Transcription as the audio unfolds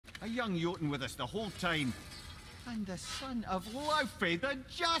A young Jotun with us the whole time. And the son of Laufey, the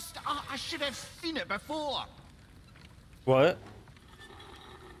just... I should have seen it before. What?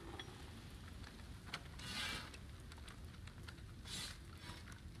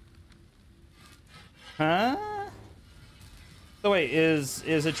 Huh? So wait, is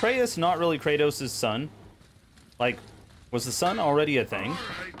Atreus not really Kratos' son? Like, was the son already a thing? All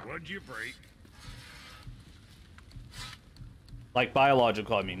right, what'd you break? Like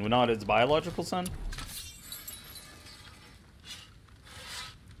biological, I mean, not his biological son?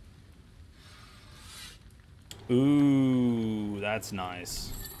 Ooh, that's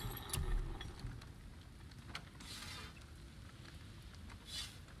nice.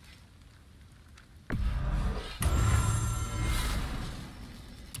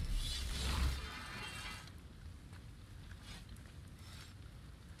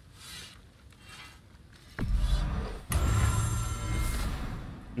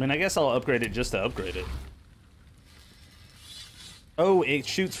 I mean, I guess I'll upgrade it just to upgrade it. Oh, it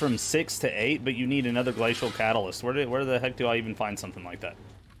shoots from 6 to 8, but you need another glacial catalyst. Where the heck do I even find something like that?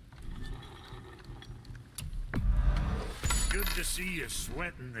 Good to see you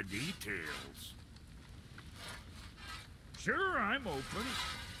sweating the details. Sure, I'm open.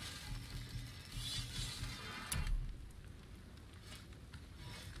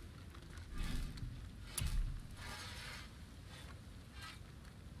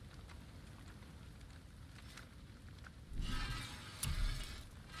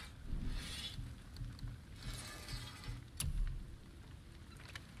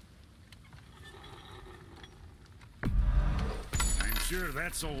 Sure,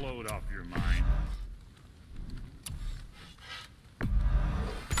 that's a load off your mind.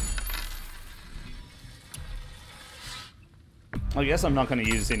 I guess I'm not going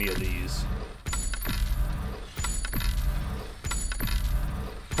to use any of these.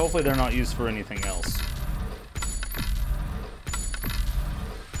 Hopefully they're not used for anything else.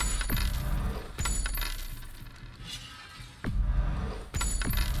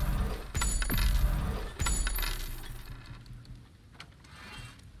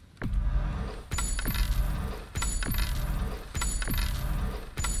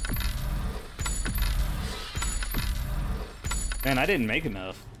 Man, I didn't make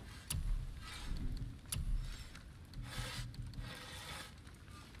enough.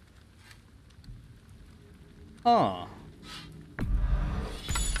 Huh.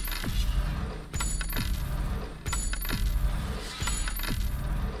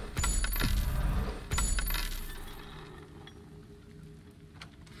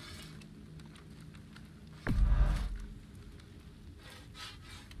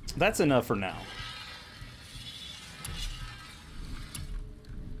 That's enough for now.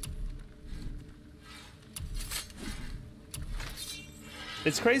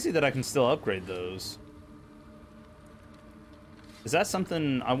 It's crazy that I can still upgrade those. Is that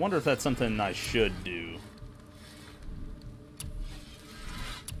something... I wonder if that's something I should do.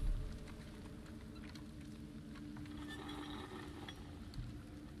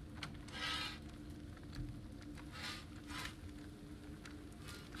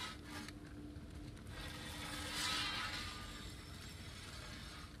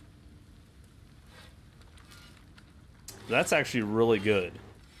 That's actually really good.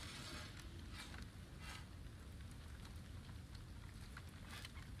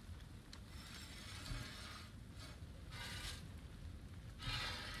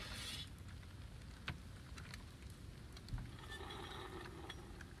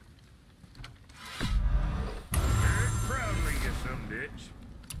 Proudly, you some bitch.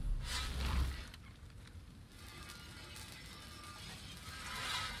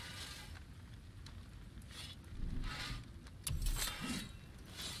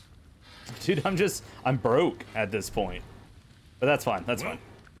 Dude, I'm broke at this point. But that's fine, that's fine.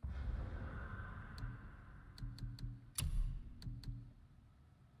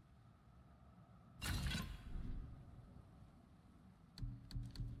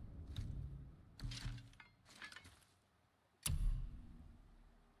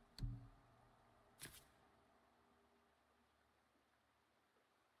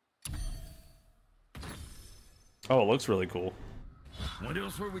 Oh, it looks really cool. What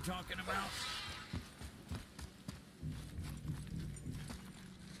else were we talking about?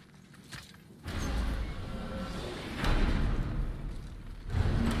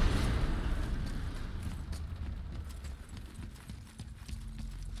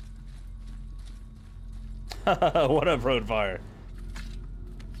 What up, Roadfire?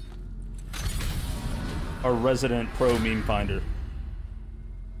 Our resident pro meme finder.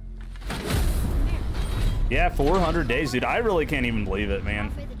 Yeah, 400 days, dude. I really can't even believe it, man.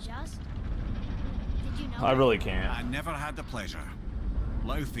 Alfred the Just? Did you know I that? really can't. I never had the pleasure.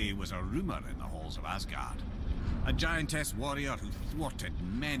 Laufey was a rumour in the halls of Asgard. A giantess warrior who thwarted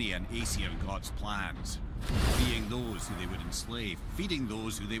many an Aesir god's plans. Freeing those who they would enslave, feeding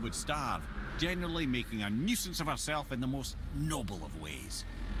those who they would starve, generally making a nuisance of herself in the most noble of ways.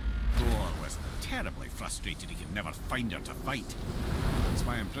 Thor was terribly frustrated he could never find her to fight. That's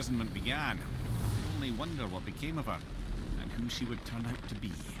why imprisonment began. I only wonder what became of her, and who she would turn out to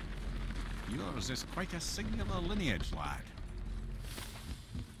be. Yours is quite a singular lineage, lad.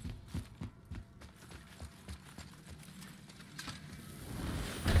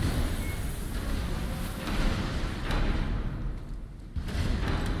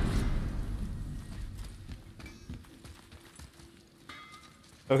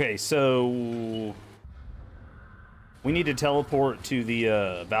 Okay, so we need to teleport to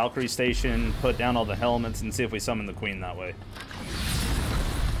the Valkyrie station, put down all the helmets, and see if we summon the queen that way.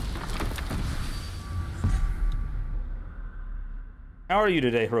 How are you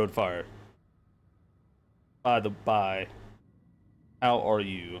today, Roadfire? By the by, how are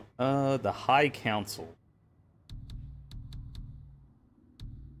you? The High Council.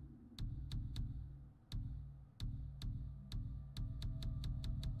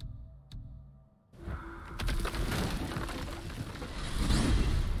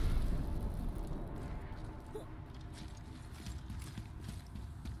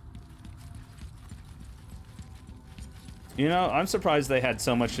 You know, I'm surprised they had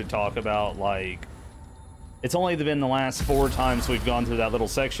so much to talk about. Like, it's only been the last 4 times we've gone through that little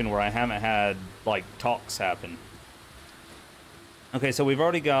section where I haven't had, like, talks happen. Okay, so we've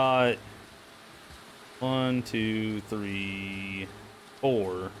already got 1, 2, 3,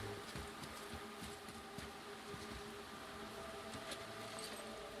 4.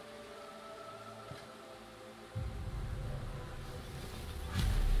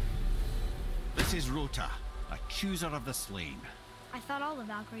 This is Rota, a chooser of the slain. I thought all the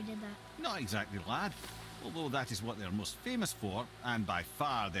Valkyrie did that. Not exactly, lad. Although that is what they're most famous for, and by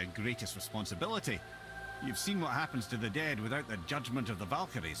far their greatest responsibility. You've seen what happens to the dead without the judgment of the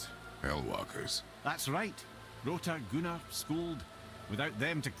Valkyries. Hellwalkers. That's right. Rota, Gunnar, Skuld. Without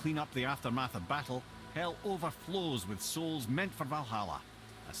them to clean up the aftermath of battle, hell overflows with souls meant for Valhalla.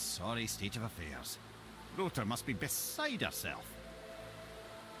 A sorry state of affairs. Rota must be beside herself.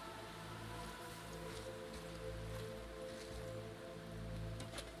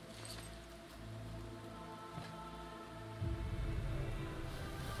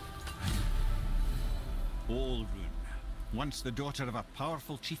 Olrun, once the daughter of a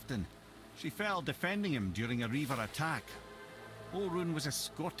powerful chieftain. She fell defending him during a Reaver attack. Olrun was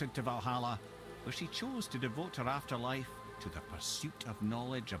escorted to Valhalla, where she chose to devote her afterlife to the pursuit of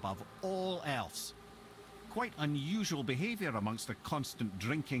knowledge above all else. Quite unusual behavior amongst the constant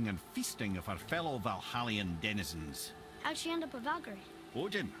drinking and feasting of her fellow Valhallian denizens. How'd she end up a Valkyrie?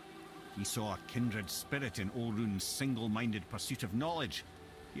 Odin. He saw a kindred spirit in Olrun's single-minded pursuit of knowledge.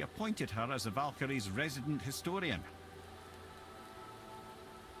 He appointed her as the Valkyrie's resident historian.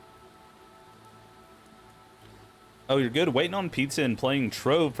 Oh, you're good. Waiting on pizza and playing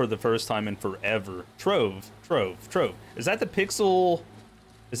Trove for the first time in forever. Trove. Is that the Pixel...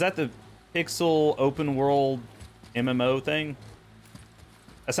 Is that the Pixel open world MMO thing?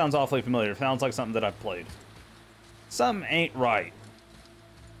 That sounds awfully familiar. It sounds like something that I've played. Something ain't right.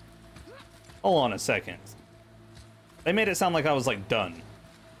 Hold on a second. They made it sound like I was, like, done.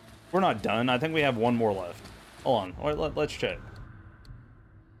 We're not done. I think we have one more left. Hold on. Let's check.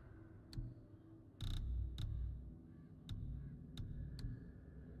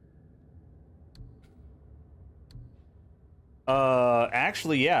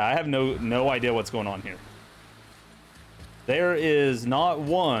 Actually, yeah, I have no idea what's going on here. There is not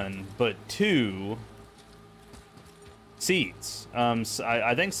 1, but 2 seats. So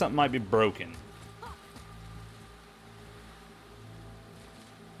I think something might be broken.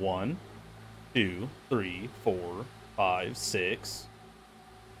 1, 2, 3, 4, 5, 6.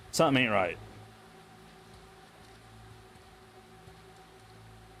 Something ain't right.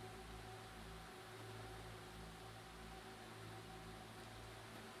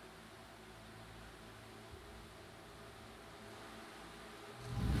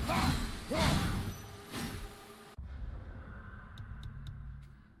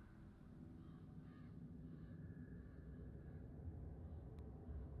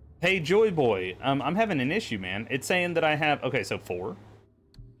 Hey, Joy Boy, I'm having an issue, man. It's saying that I have... Okay, so 4,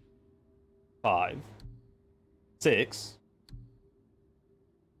 5, 6.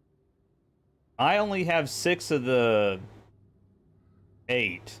 I only have 6 of the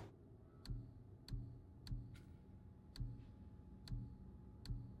 8.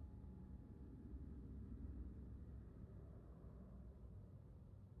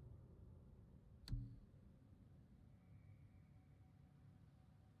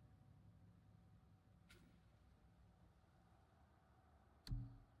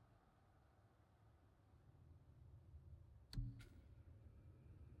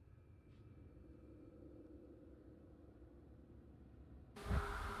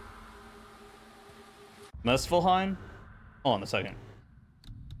 Muspelheim? Hold on a second.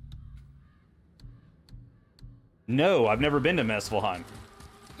 No, I've never been to Muspelheim.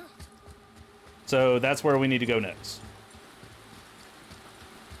 So that's where we need to go next.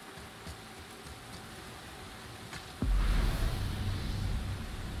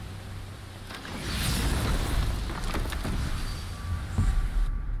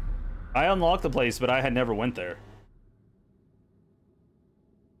 I unlocked the place, but I had never went there.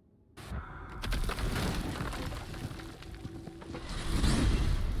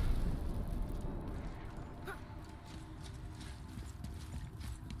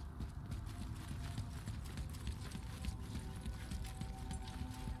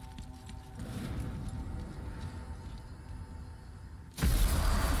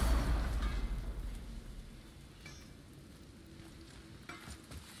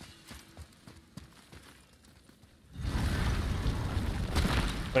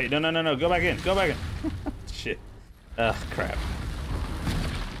 Wait, no, go back in, Shit. Ugh, crap.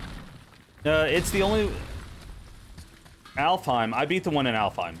 It's the only... Alfheim, I beat the one in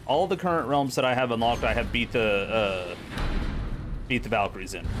Alfheim. All the current realms that I have unlocked, I have beat the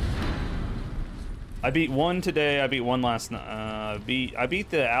Valkyries in. I beat one today, I beat one last night. I beat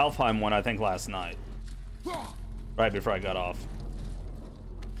the Alfheim one, I think, last night. Right before I got off.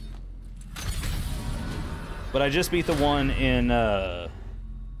 But I just beat the one in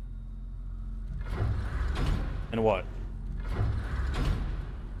what?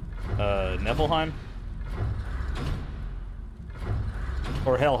 Niflheim?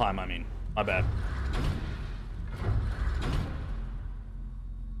 Or Helheim, I mean. My bad.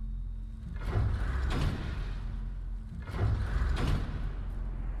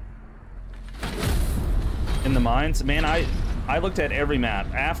 In the mines? Man, I looked at every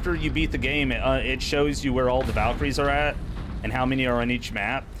map. After you beat the game, it shows you where all the Valkyries are at and how many are on each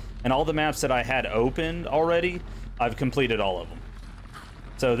map. And all the maps that I had opened already, I've completed all of them.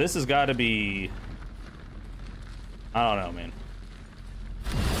 So this has got to be... I don't know, man.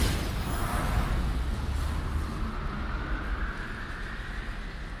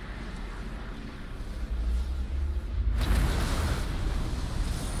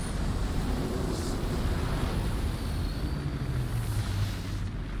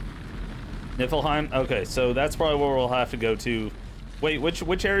 Niflheim? Okay, so that's probably where we'll have to go to. Wait,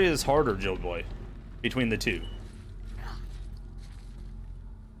 which area is harder, Joe Boy? Between the two?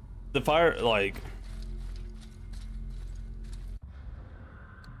 The fire, like...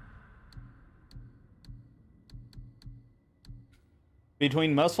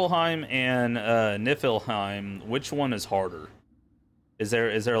 Between Muspelheim and Niflheim, which one is harder? Is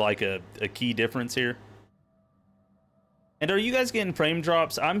there like a key difference here? And are you guys getting frame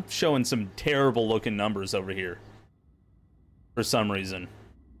drops? I'm showing some terrible looking numbers over here. For some reason.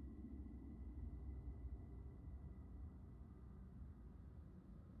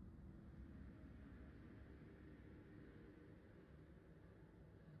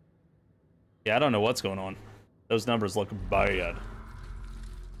 Yeah, I don't know what's going on. Those numbers look bad.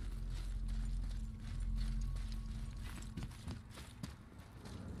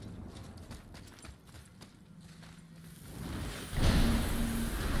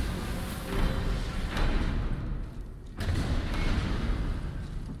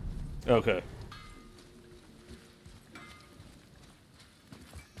 Okay.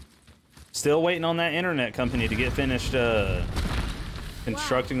 Still waiting on that internet company to get finished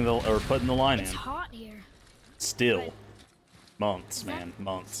constructing or putting the line in. It's hot here. Still. Months, man.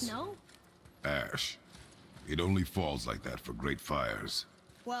 Months. Snow? Ash. It only falls like that for great fires.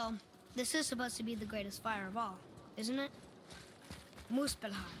 Well, this is supposed to be the greatest fire of all, isn't it?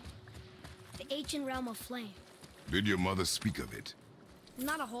 Muspelheim. The ancient realm of flame. Did your mother speak of it?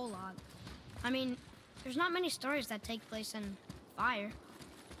 Not a whole lot. I mean, there's not many stories that take place in fire.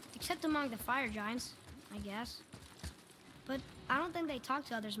 Except among the fire giants, I guess. But I don't think they talk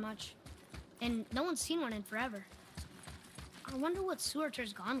to others much. And no one's seen one in forever. I wonder what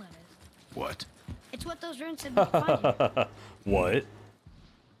Suarter's gauntlet is. What? It's what those runes have been finding. What?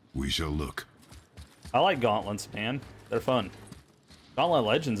 We shall look. I like gauntlets, man. They're fun. Gauntlet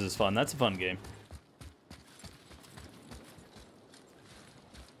Legends is fun. That's a fun game.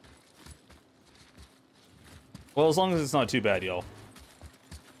 Well, as long as it's not too bad, y'all.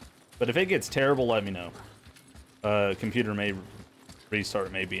 But if it gets terrible, let me know. Computer may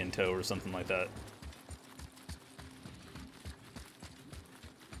restart, may be in tow or something like that.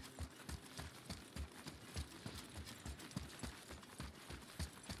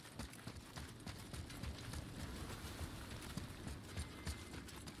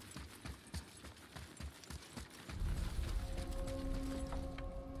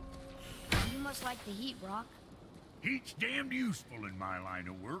 must like the heat, Brock. Heat's damned useful in my line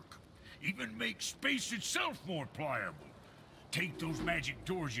of work. Even makes space itself more pliable. Take those magic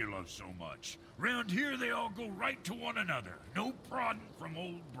doors you love so much. Round here, they all go right to one another. No prodding from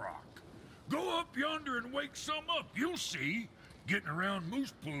old Brock. Go up yonder and wake some up. You'll see. Getting around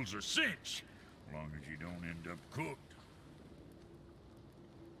moose pools are cinch. As long as you don't end up cooked.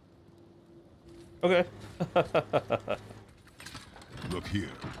 Okay. Look here.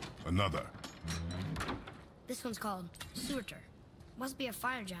 Another. This one's called Surtur. Must be a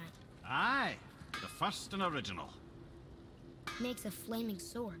fire giant. Aye, the first and original. Makes a flaming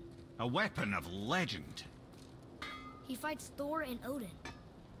sword. A weapon of legend. He fights Thor and Odin.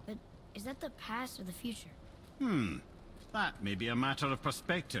 But is that the past or the future? That may be a matter of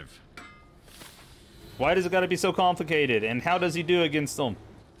perspective. Why does it gotta be so complicated? And how does he do against them?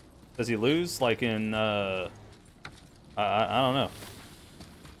 Does he lose? Like in, I don't know.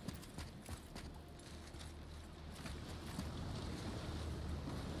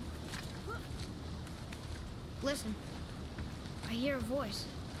 Listen. I hear a voice.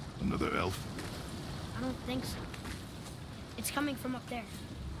 Another elf? I don't think so. It's coming from up there.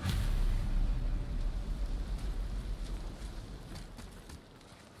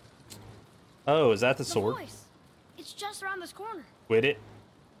 Oh, is that the The sword? voice. It's just around this corner. With it?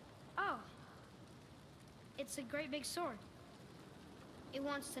 Oh. It's a great big sword. It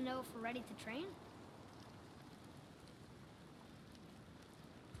wants to know if we're ready to train?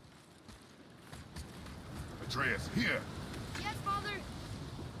 Atreus, here! Yes, Father.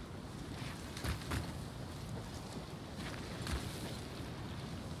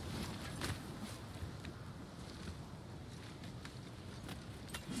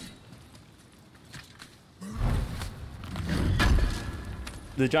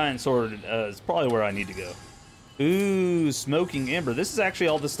 The giant sword is probably where I need to go. Ooh, smoking ember. This is actually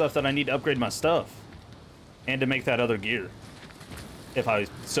all the stuff that I need to upgrade my stuff. And to make that other gear. If I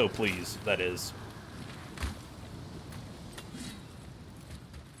so please, that is.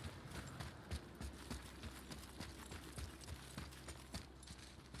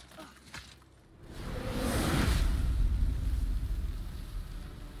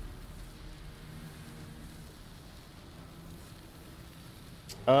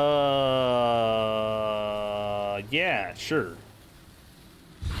 Yeah, sure.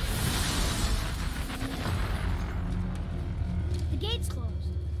 The gate's closed.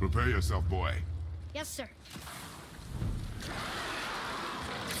 Prepare yourself, boy. Yes, sir.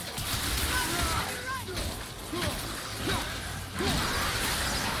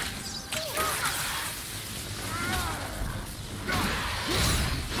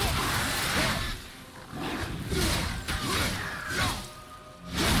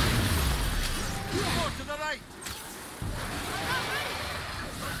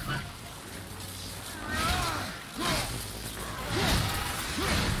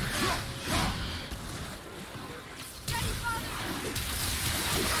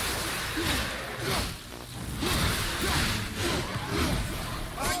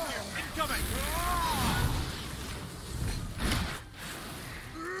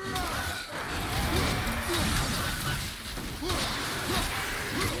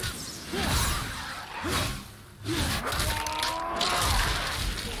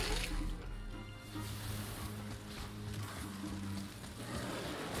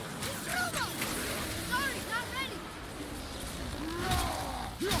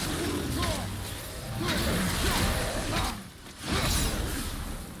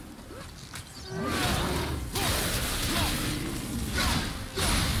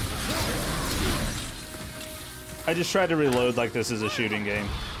 I just tried to reload like this is a shooting game.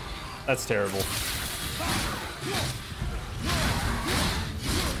 That's terrible.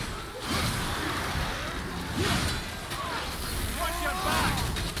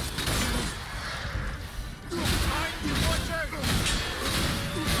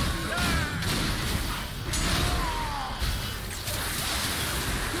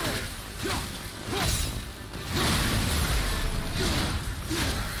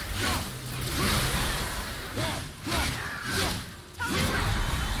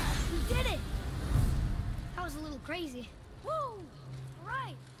 Crazy. Woo! All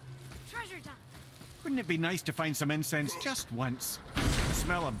right. Treasure time. Wouldn't it be nice to find some incense just once? The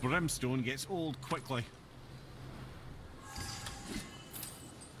smell of brimstone gets old quickly.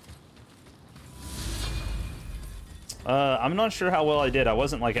 I'm not sure how well I did. I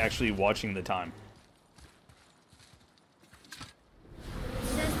wasn't like actually watching the time. It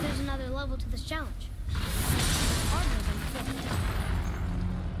says there's another level to this challenge. Harder than before.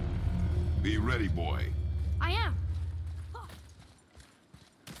 Be ready, boy. I am.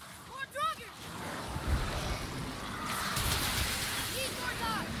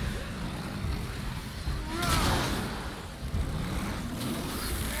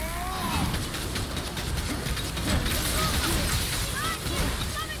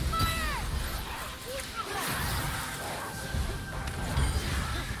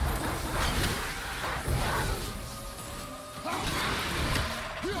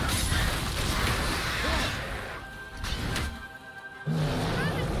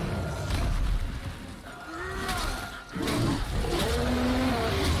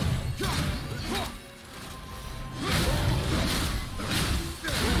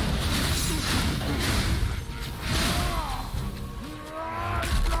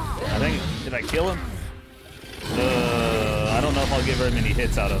 Did I kill him? I don't know if I'll get very many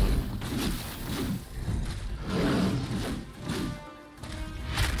hits out of him.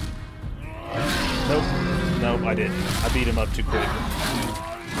 Nope. Nope, I didn't. I beat him up too quick.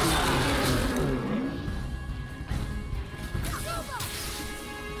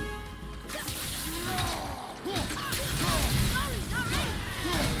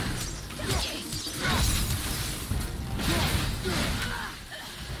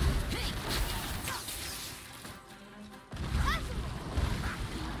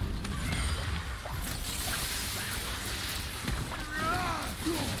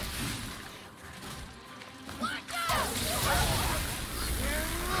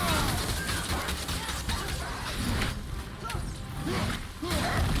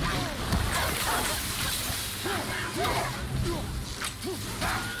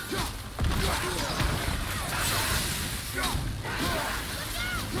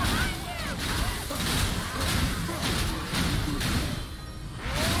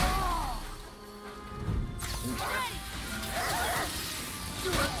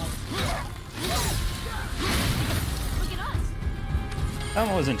 That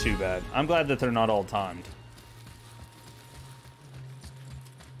one wasn't too bad. I'm glad that they're not all timed.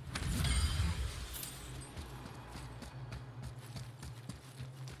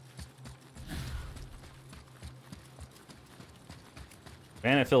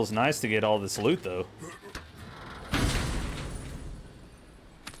 Man, it feels nice to get all this loot, though.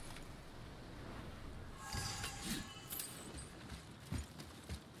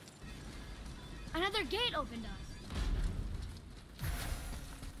 Another gate opened up.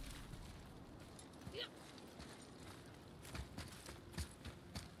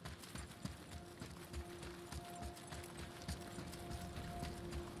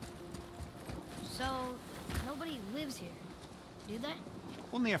 So, nobody lives here, do they?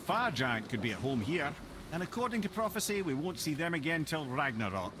 Only a fire giant could be at home here. And according to prophecy, we won't see them again till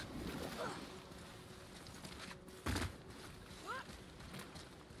Ragnarok.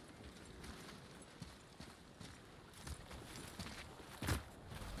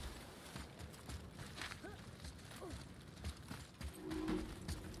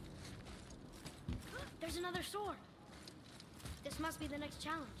 There's another sword. This must be the next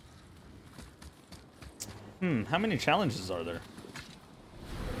challenge. How many challenges are there?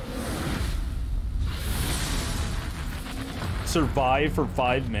 Survive for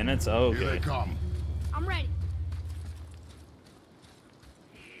 5 minutes? Oh, okay. Here they come. I'm ready.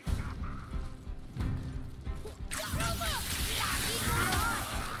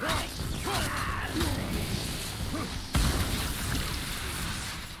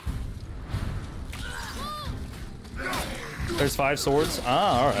 There's 5 swords?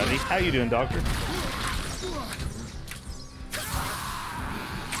 Ah, alrighty. How you doing, Doctor?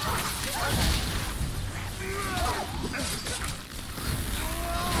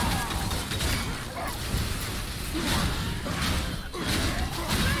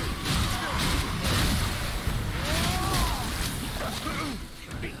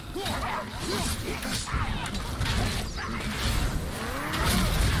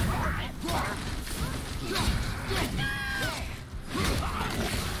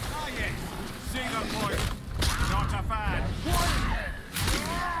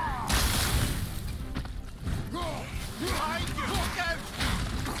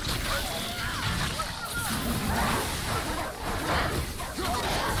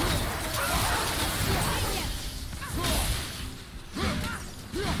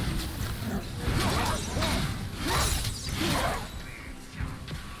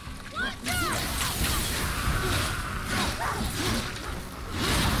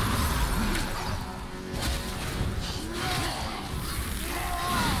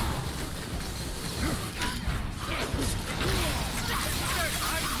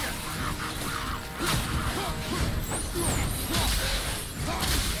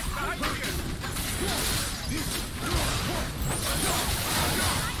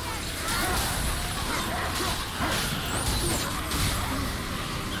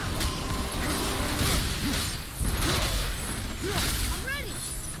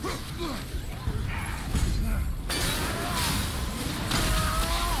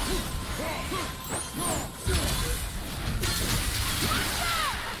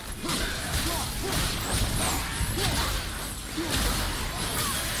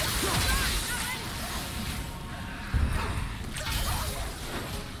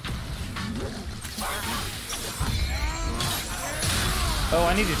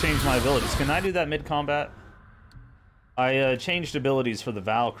 I need to change my abilities. Can I do that mid-combat? I changed abilities for the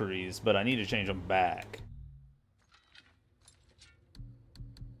Valkyries, but I need to change them back.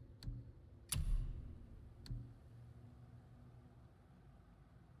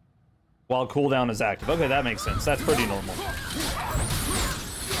 While cooldown is active. Okay, that makes sense. That's pretty normal.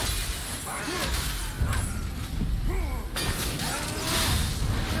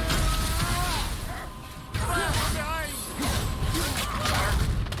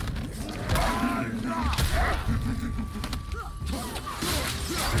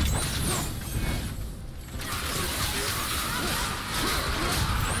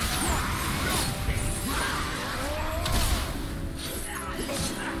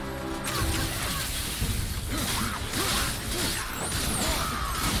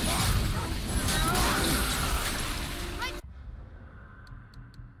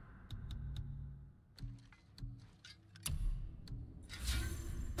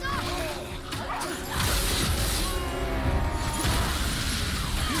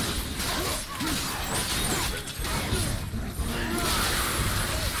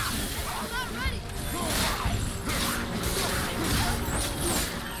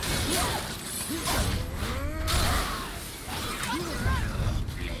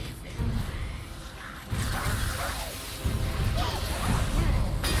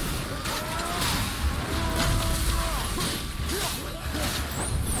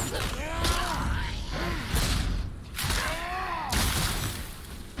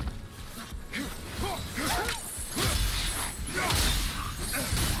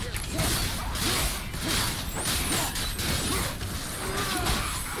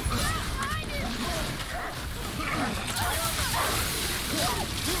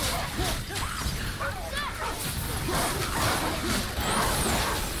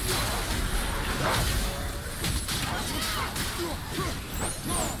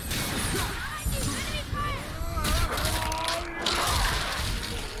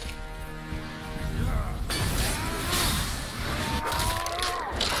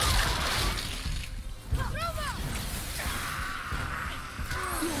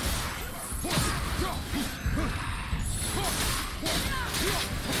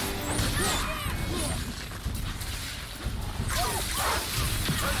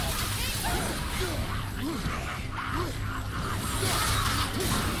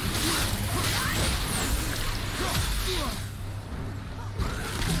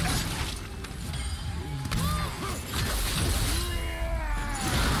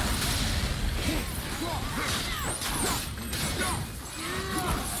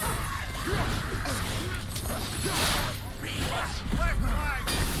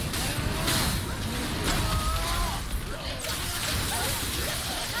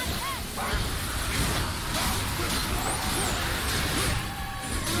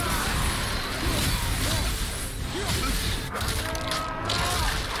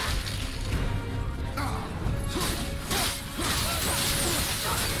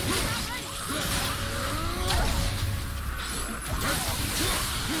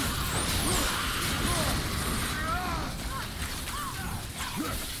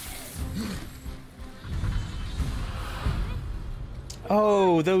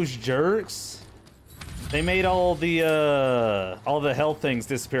 Oh, those jerks. They made all the health things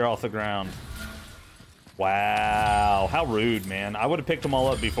disappear off the ground. Wow, how rude, man. I would have picked them all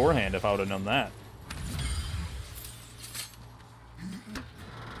up beforehand if I would have known that.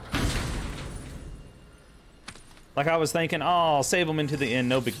 Like I was thinking, oh, I'll save them into the end,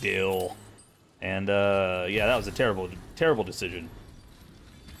 no big deal. And yeah, that was a terrible, terrible decision.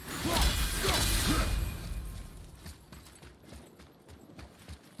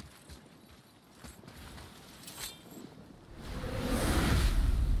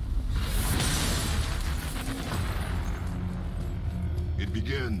 It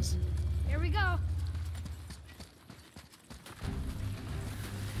begins. Here we go.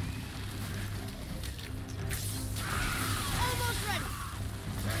 Almost ready.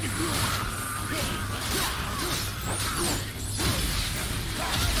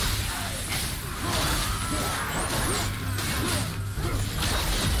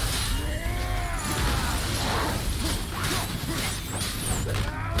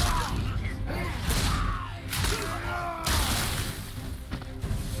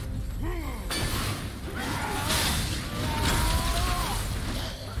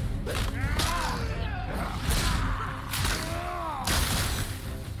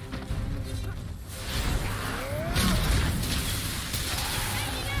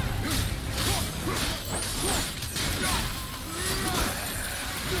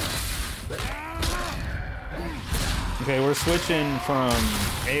 Okay, we're switching from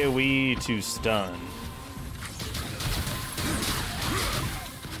AoE to stun.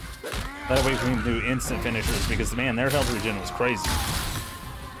 That way we can do instant finishers because, man, their health regen was crazy.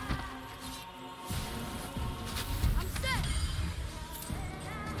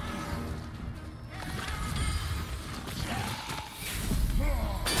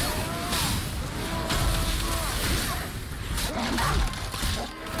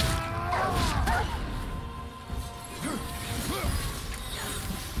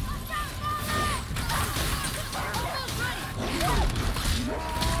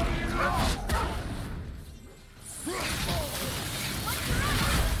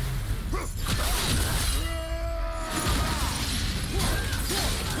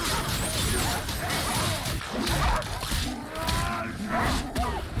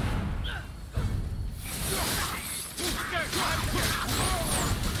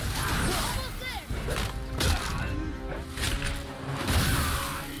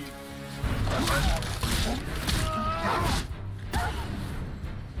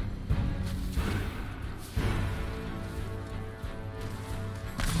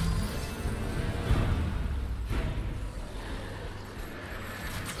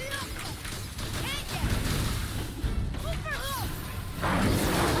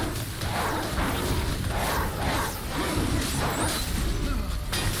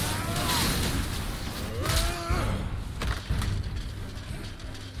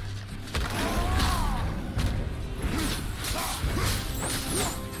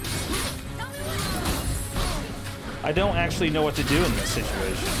 I don't actually know what to do in this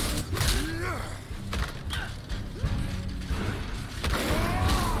situation.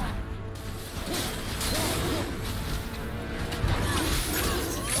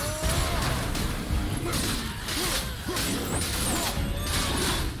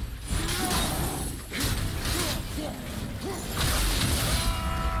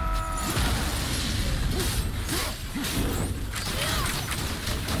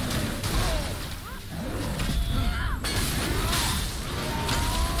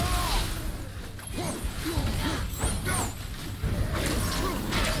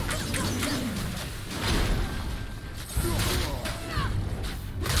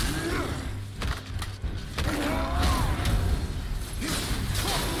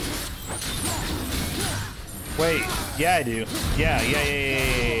 Wait, yeah I do. Yeah.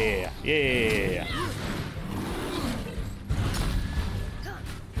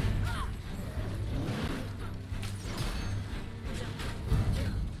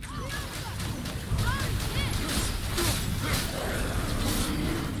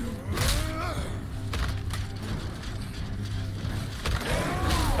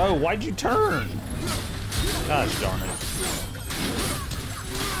 Oh, why'd you turn? Gosh darn it.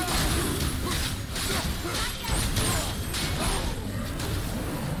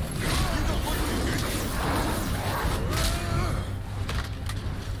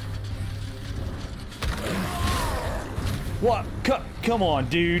 What? Come on,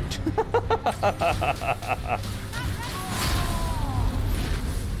 dude.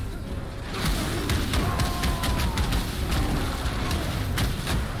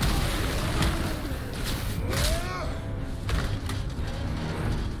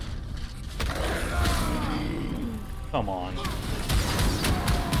 Come on.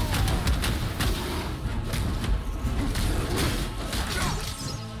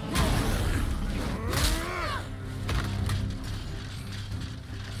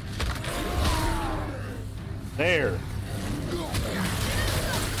 There.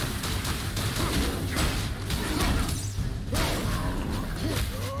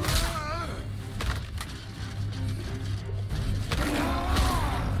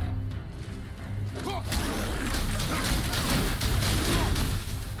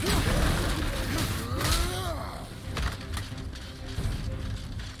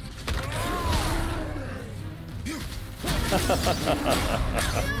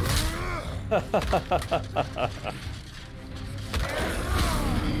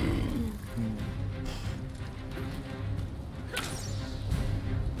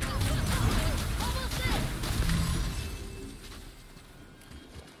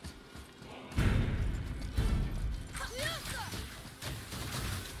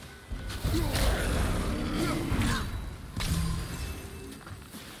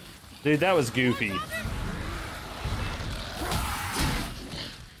 Dude, that was goofy.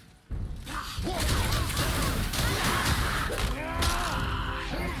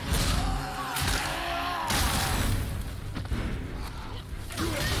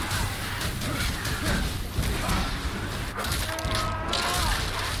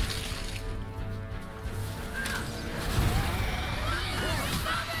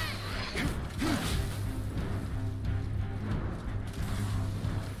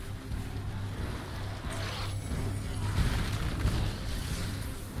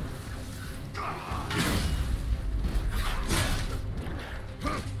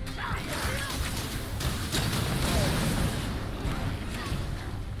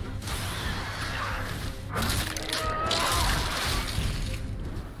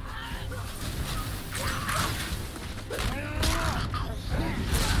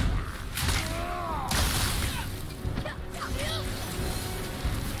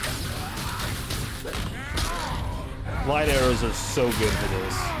 light arrows are so good for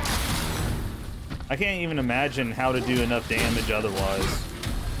this. I can't even imagine how to do enough damage otherwise.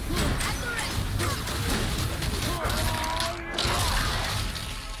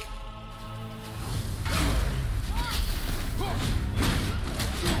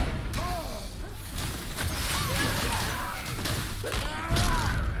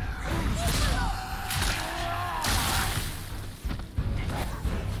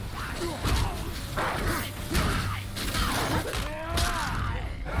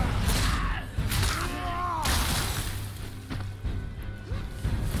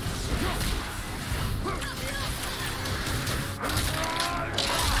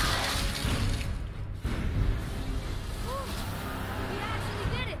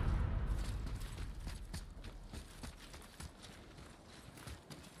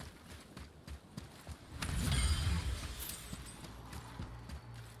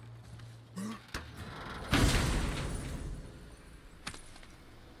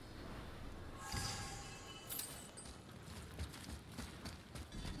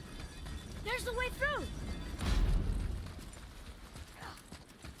 There's the way through.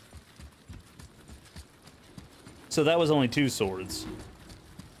 So that was only 2 swords. Is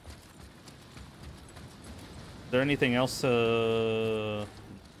there anything else?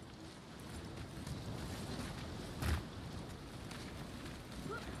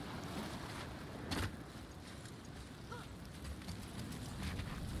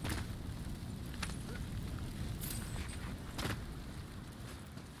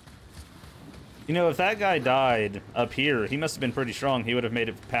 You know, if that guy died up here, he must have been pretty strong. He would have made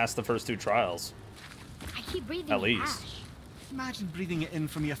it past the first 2 trials. I keep breathing At in least. ash. Imagine breathing it in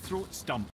from your throat stump.